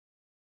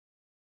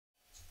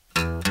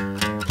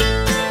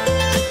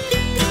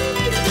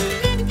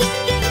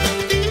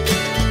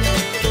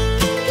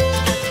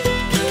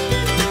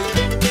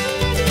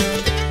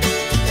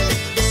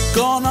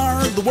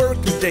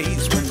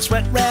days when the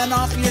sweat ran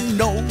off your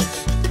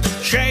nose,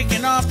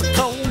 shaking off the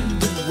cold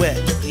and wet,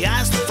 the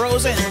ice that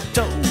froze in your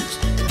toes,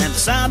 and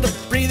the sound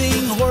of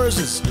breathing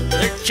horses,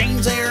 their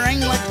chains they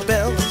rang like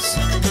bells.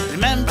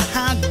 Remember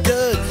how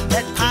good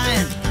that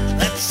pine,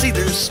 that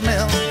cedar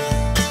smell.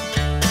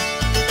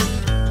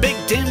 Big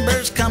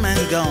timbers come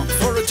and gone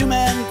for a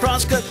two-man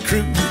crosscut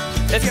crew.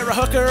 If you're a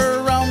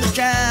hooker on the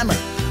jammer,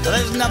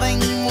 there's nothing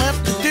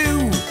left to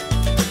do.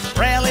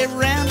 Rally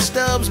round the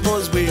stubs,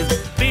 boys, with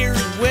beer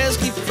and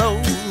whiskey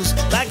flows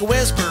like a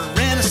whisper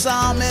in a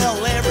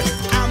sawmill. Every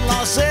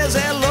outlaw says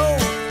hello.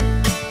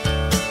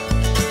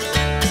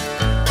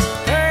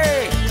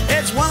 Hey,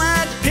 it's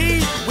One-Eyed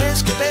Pete,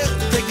 Whiskey Bill,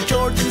 Big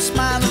George and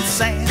Smiling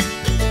Sam,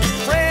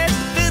 Fred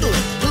Fiddler,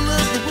 Bull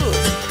of the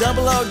Woods,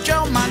 Double O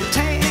Joe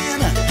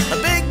Montana, a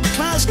Big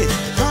Musket,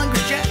 Hungry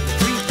Jack,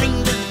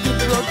 Three-Fingered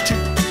Goodrow Two,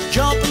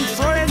 Jumping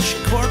French,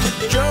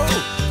 Corporate Joe,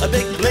 a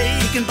Big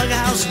Blake and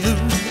Bughouse Lou.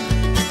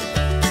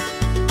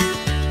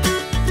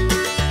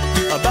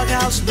 A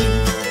Bughouse Lou.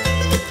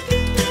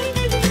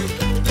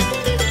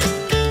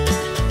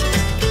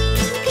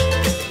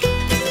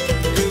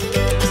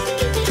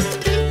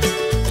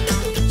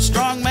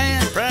 Strong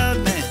man, proud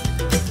man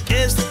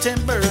is the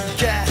timber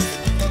jack.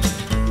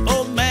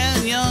 Old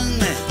man, young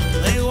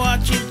man, they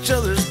watch each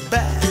other's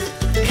back.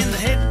 In the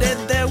head dead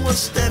there was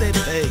steady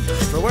pay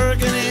for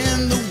working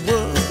in the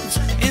woods.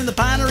 In the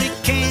pinery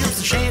camps,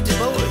 the shanty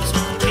boys,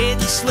 it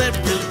slipped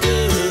real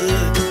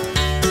good.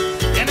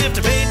 And if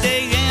the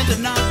payday ended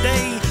not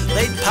day,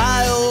 they'd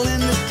pile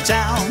into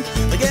town.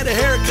 They get a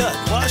haircut,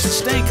 wash the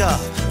stink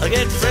off, they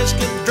get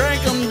frisky,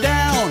 drink 'em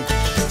down.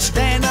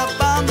 Stand up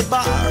on the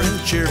bar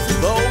and cheer for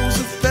those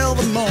who fell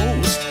the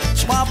most.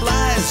 Swamp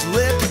lies,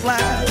 lift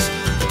lies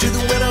to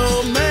the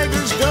widow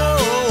maker's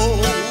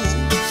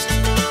ghost.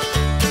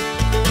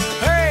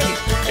 Hey,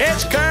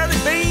 it's Curly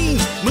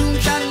Beans,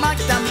 Moonshine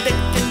Mike, Tom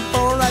Dick and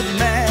Four-Eyed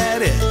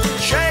Matty,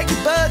 Shaggy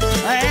Bud,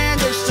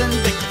 Anderson,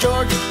 Big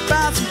George,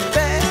 Bouncing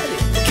Fatty,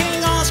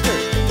 King Oscar,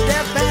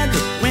 Deaf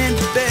Andrew,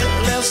 Windy Bell,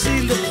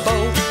 Elsie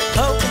LeBeau,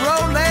 Poke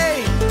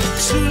Rolay,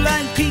 Sue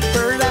Line, Pete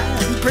Bird Eye,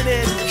 and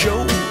Pretty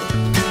Joe.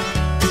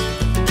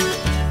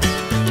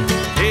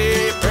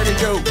 Hey, Pretty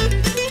Joe.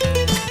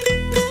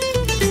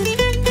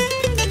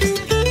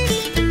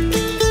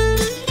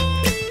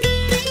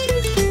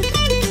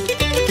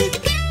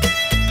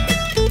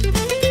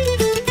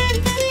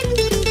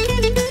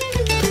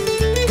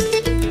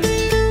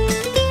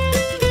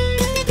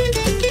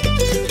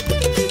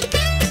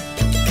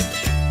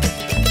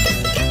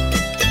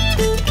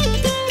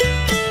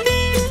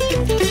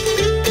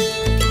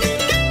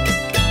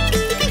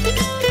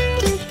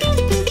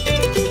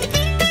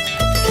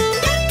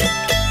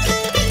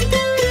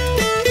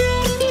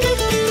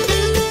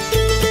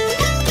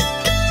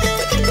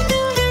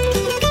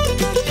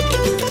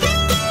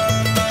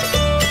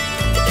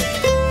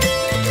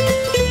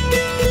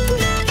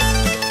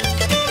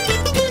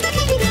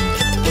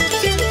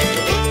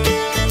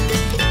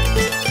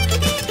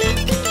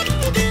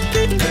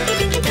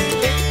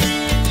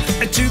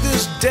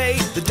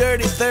 The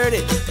Dirty 30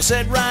 will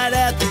sit right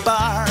at the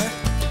bar,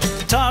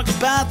 talk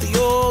about the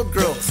old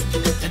growth,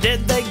 and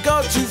did they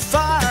go too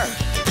far?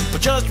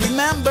 But just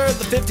remember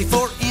the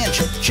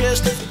 54-inch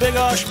chest of Big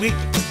Osh wheat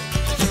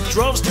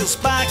drove steel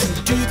spikes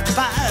into the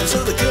fire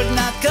so they could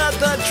not cut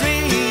the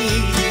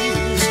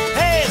trees.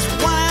 Hey, it's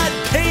One-Eyed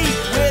Pete,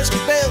 Whiskey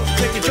Bill,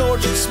 Big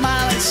George and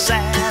Smiling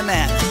Sam,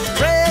 and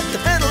Fred the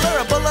Fiddler,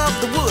 a Bull of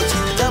the Woods,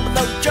 Double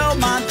O Joe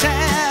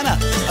Montana,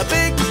 a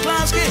Big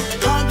McCluskey,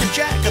 Hungry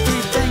Jack, a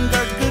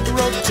Three-Fingered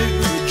Goodrow Two,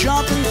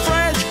 Jumping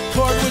French,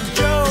 Corporate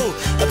Joe,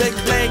 a Big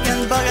Blake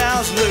and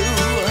Bughouse Lou.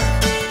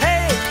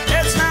 Hey,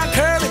 it's now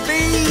Curly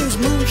Beans,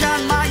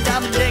 Moonshine Mike,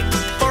 Tom Dick,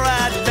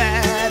 Four-Eyed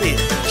Matty,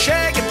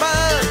 Shaggy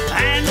Bud,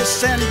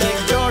 Anderson, Big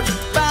George,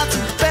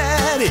 Bouncing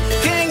Fatty,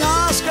 King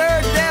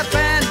Oscar, Deaf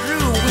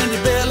Andrew,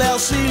 Windy Bell,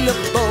 Elsie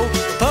LeBeau.